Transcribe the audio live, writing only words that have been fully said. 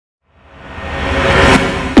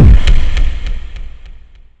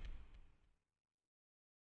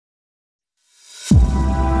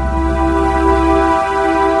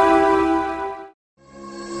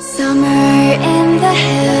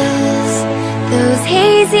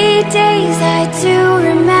crazy days I do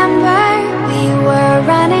remember. We were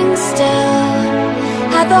running still,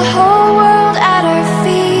 had the whole world at our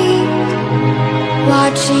feet,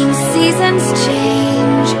 watching seasons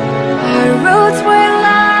change. Our roads were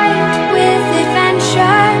lined with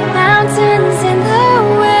adventure, mountains in the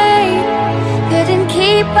way couldn't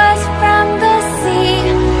keep us from the sea.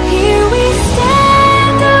 Here we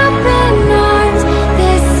stand open arms,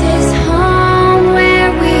 this is home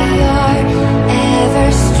where we are, ever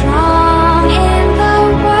strong in the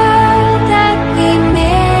world that we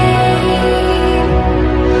made.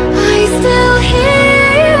 I still hear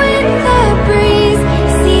you in the breeze,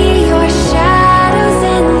 see your shadows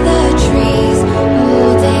in the trees,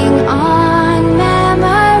 holding on,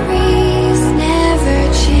 memories never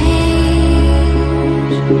change.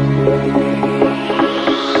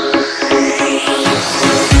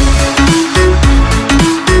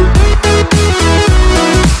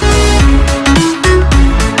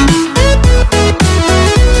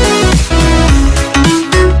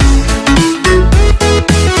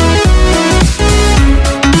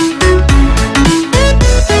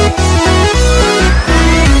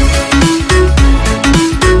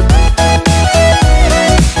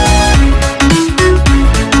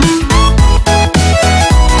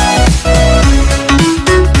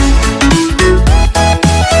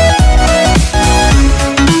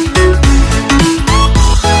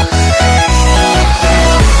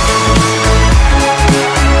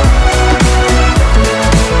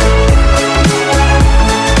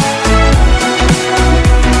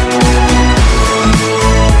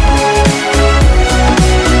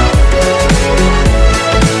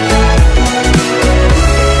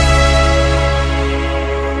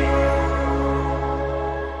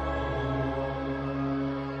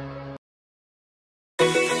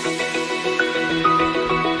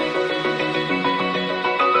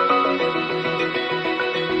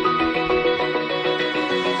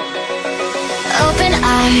 Open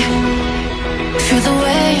eye, feel the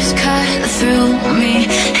waves cut through me,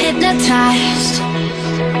 hypnotized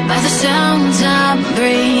by the sounds I'm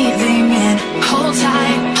breathing in. Hold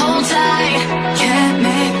tight,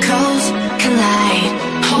 chemicals collide.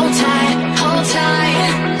 Hold tight, hold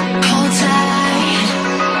tight, hold tight.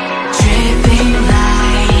 Dripping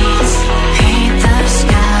lights paint the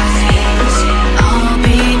skies, all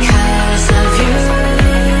because of you.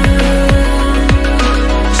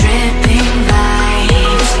 Dripping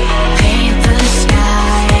lights paint the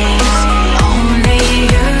skies, only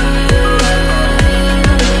you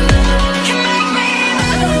can make me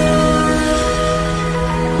move.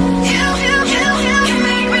 You can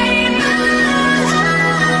make me move.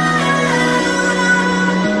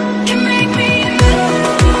 Can make me move.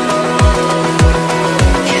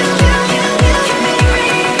 You can make me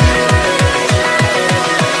move.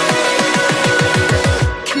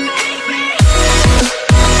 Can make me.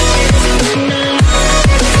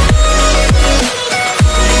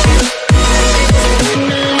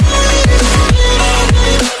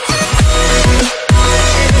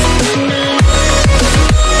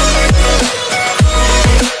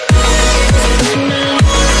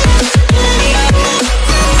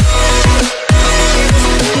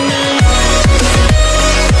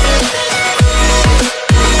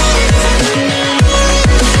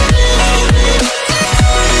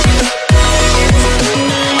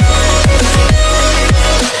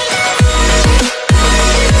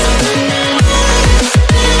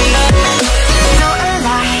 You're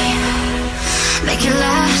alive, make it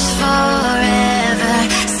last forever.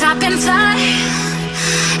 Stop in time,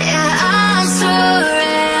 yeah, I'm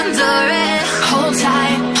surrendering. Hold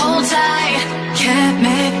tight,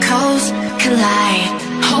 chemicals collide.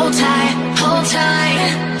 Hold tight, hold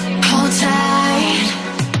tight, hold tight.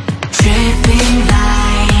 Dripping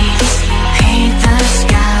lights paint the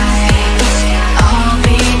skies, all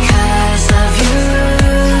because of you.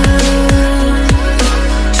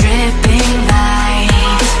 Dripping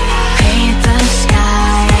lights paint the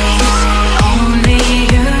skies, only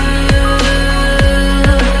you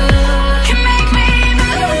can make me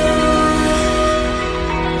move.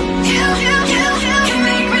 You can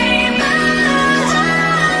make me move.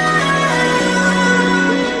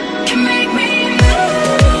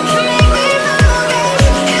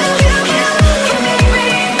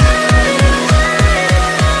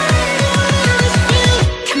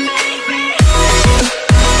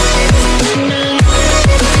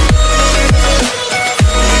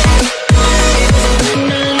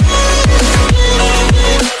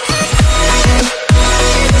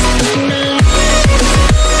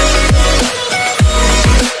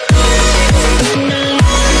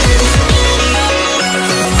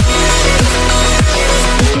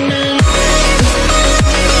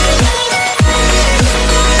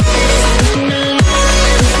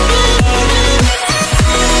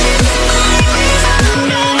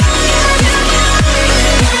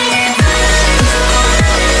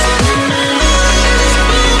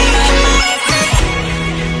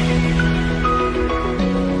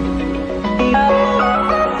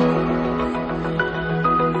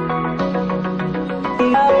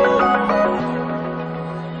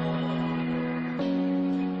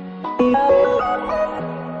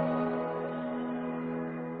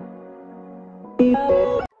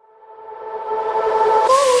 Begging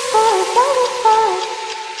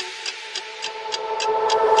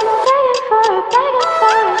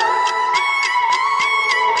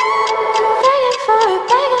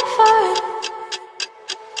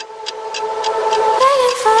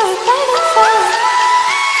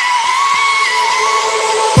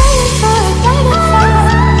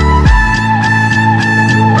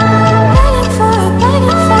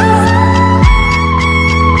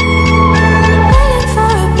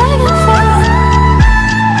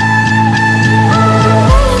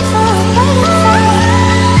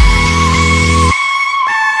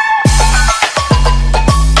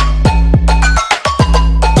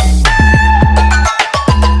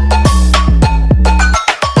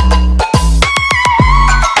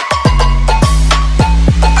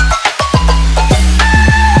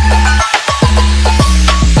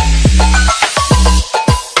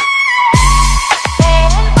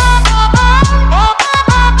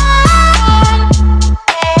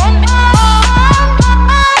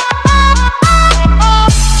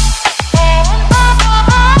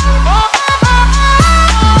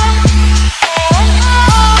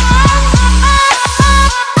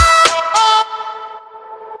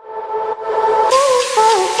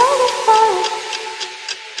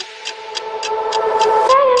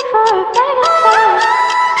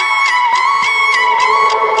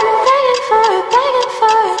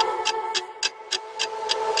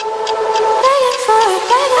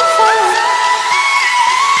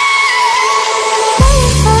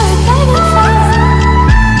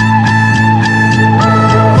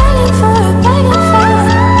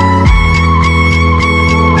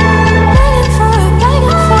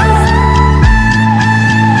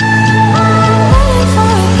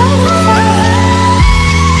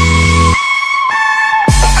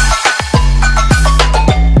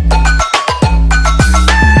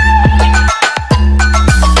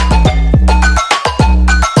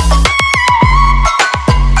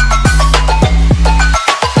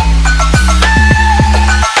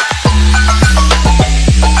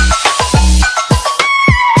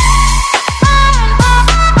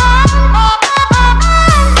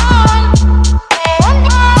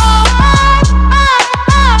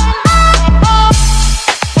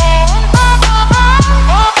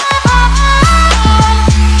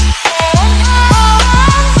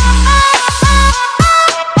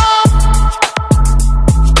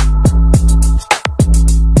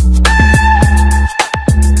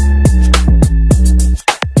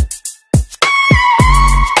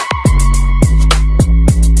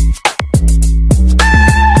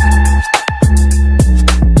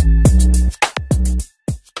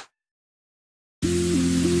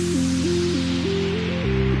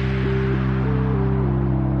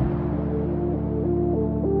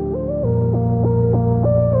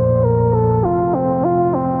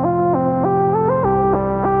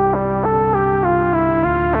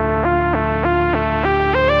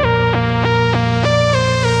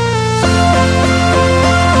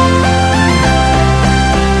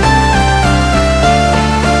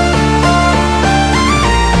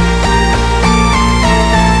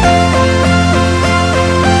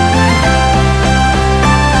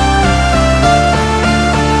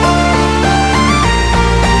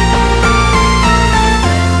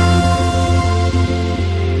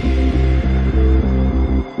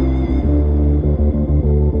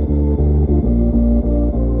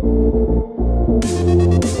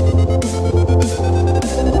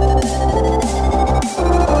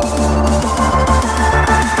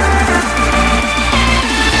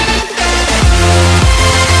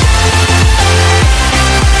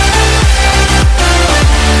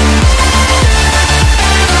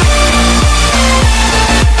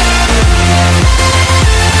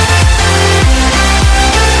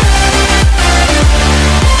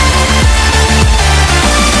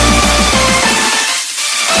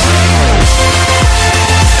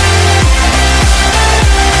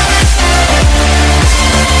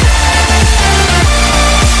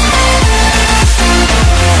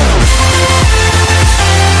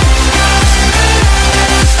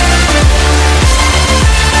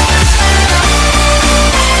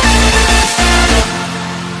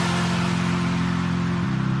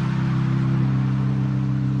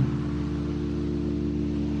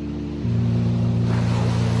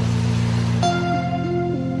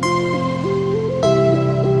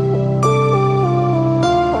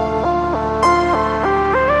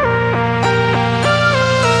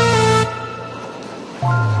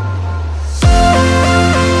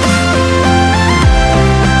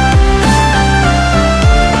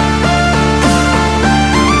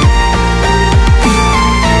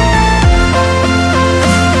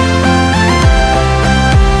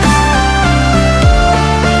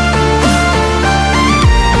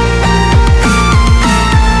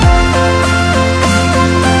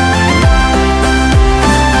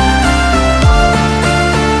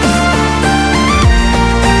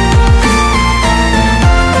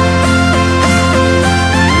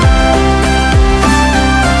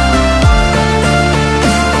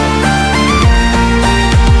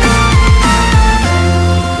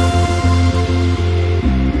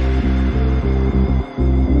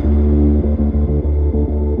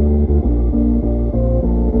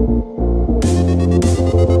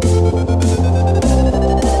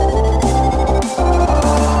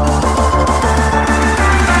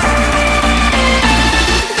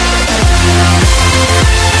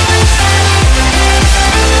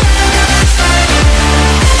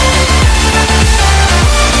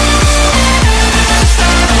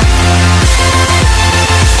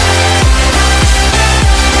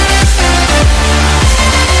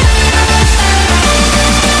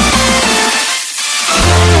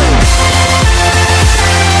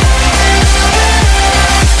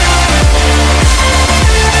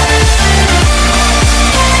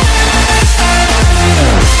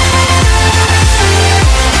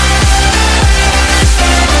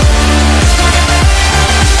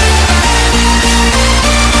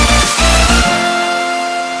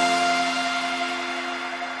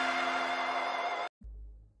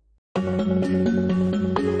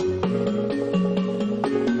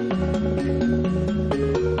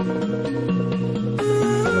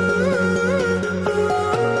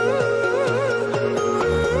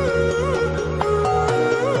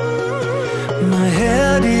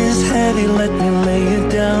ready, let me lay it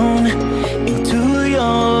down. Into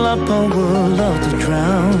your lap I would love to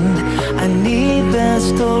drown. I need that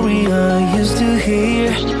story I used to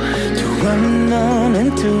hear, to run on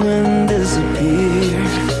and to end disappear.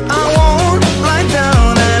 I won't lie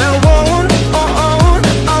down and I won't,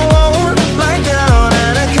 I won't lie down,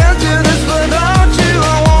 and I can't do this without you.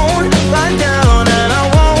 I won't lie down and I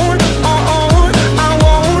won't, I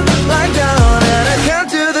won't lie down, and I can't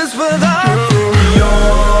do this without you.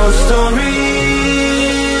 Your stories,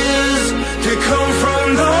 they come from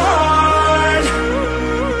the heart,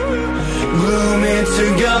 glue me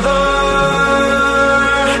together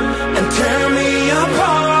and tear me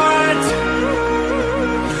apart.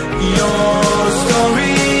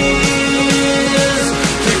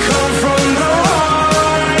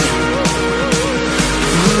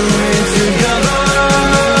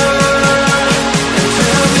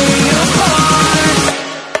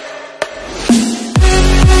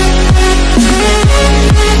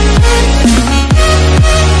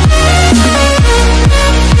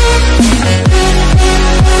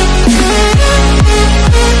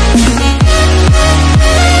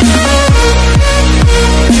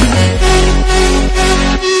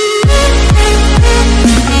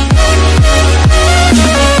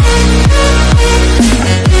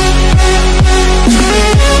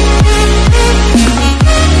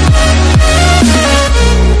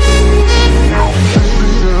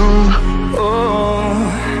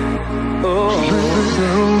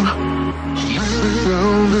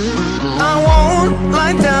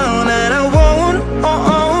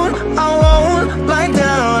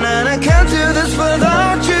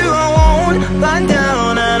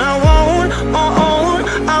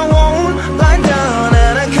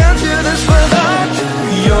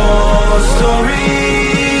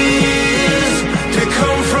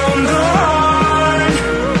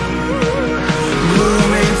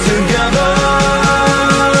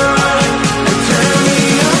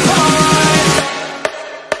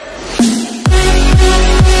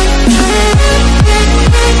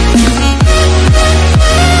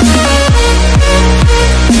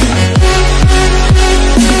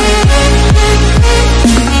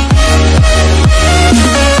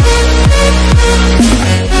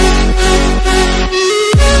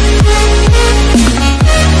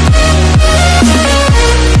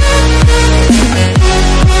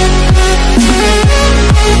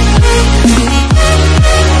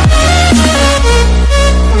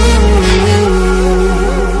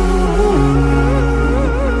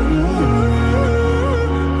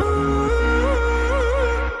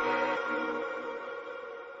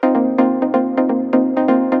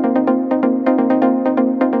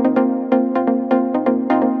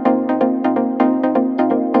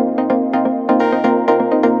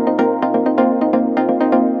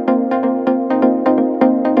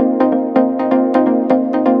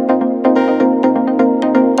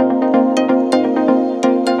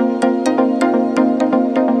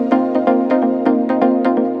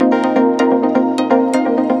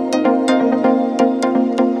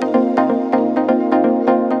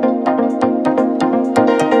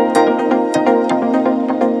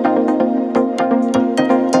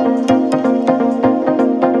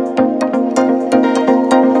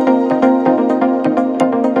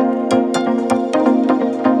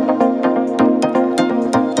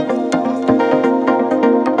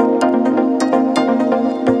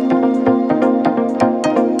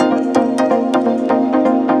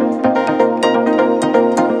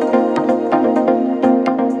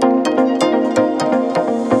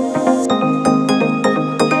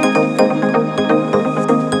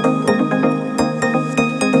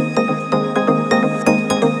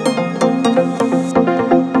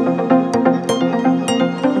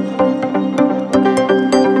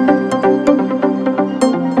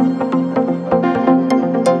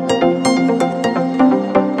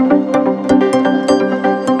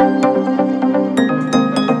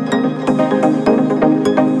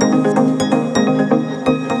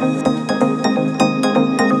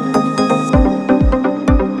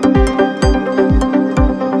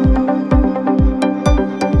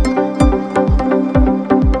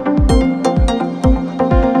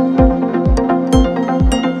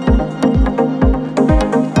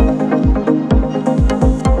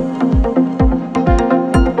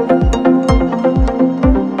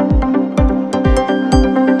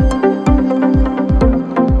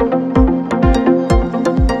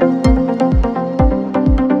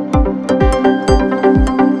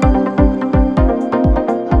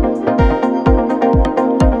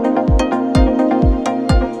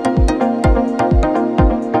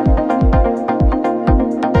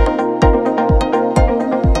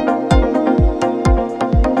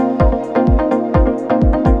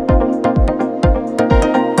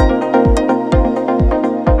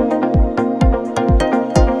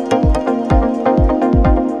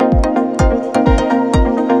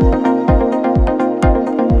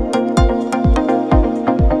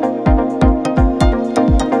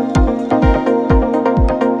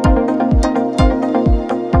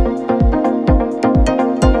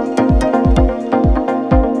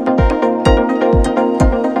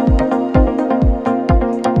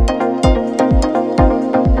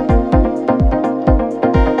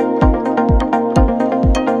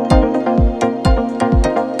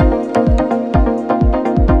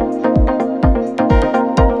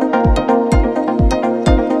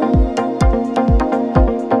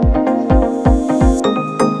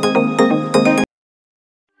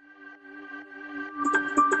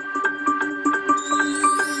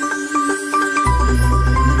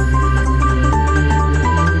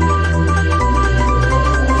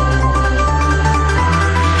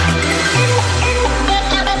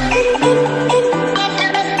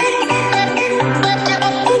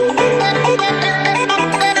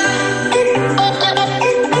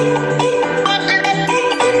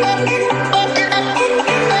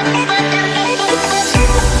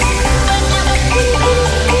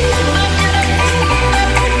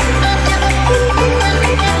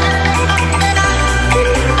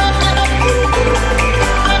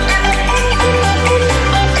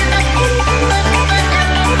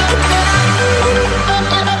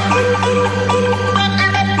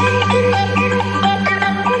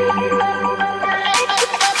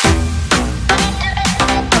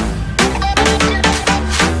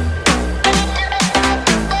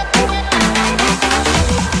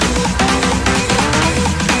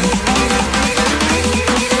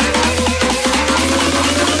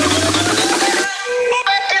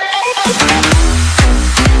 We'll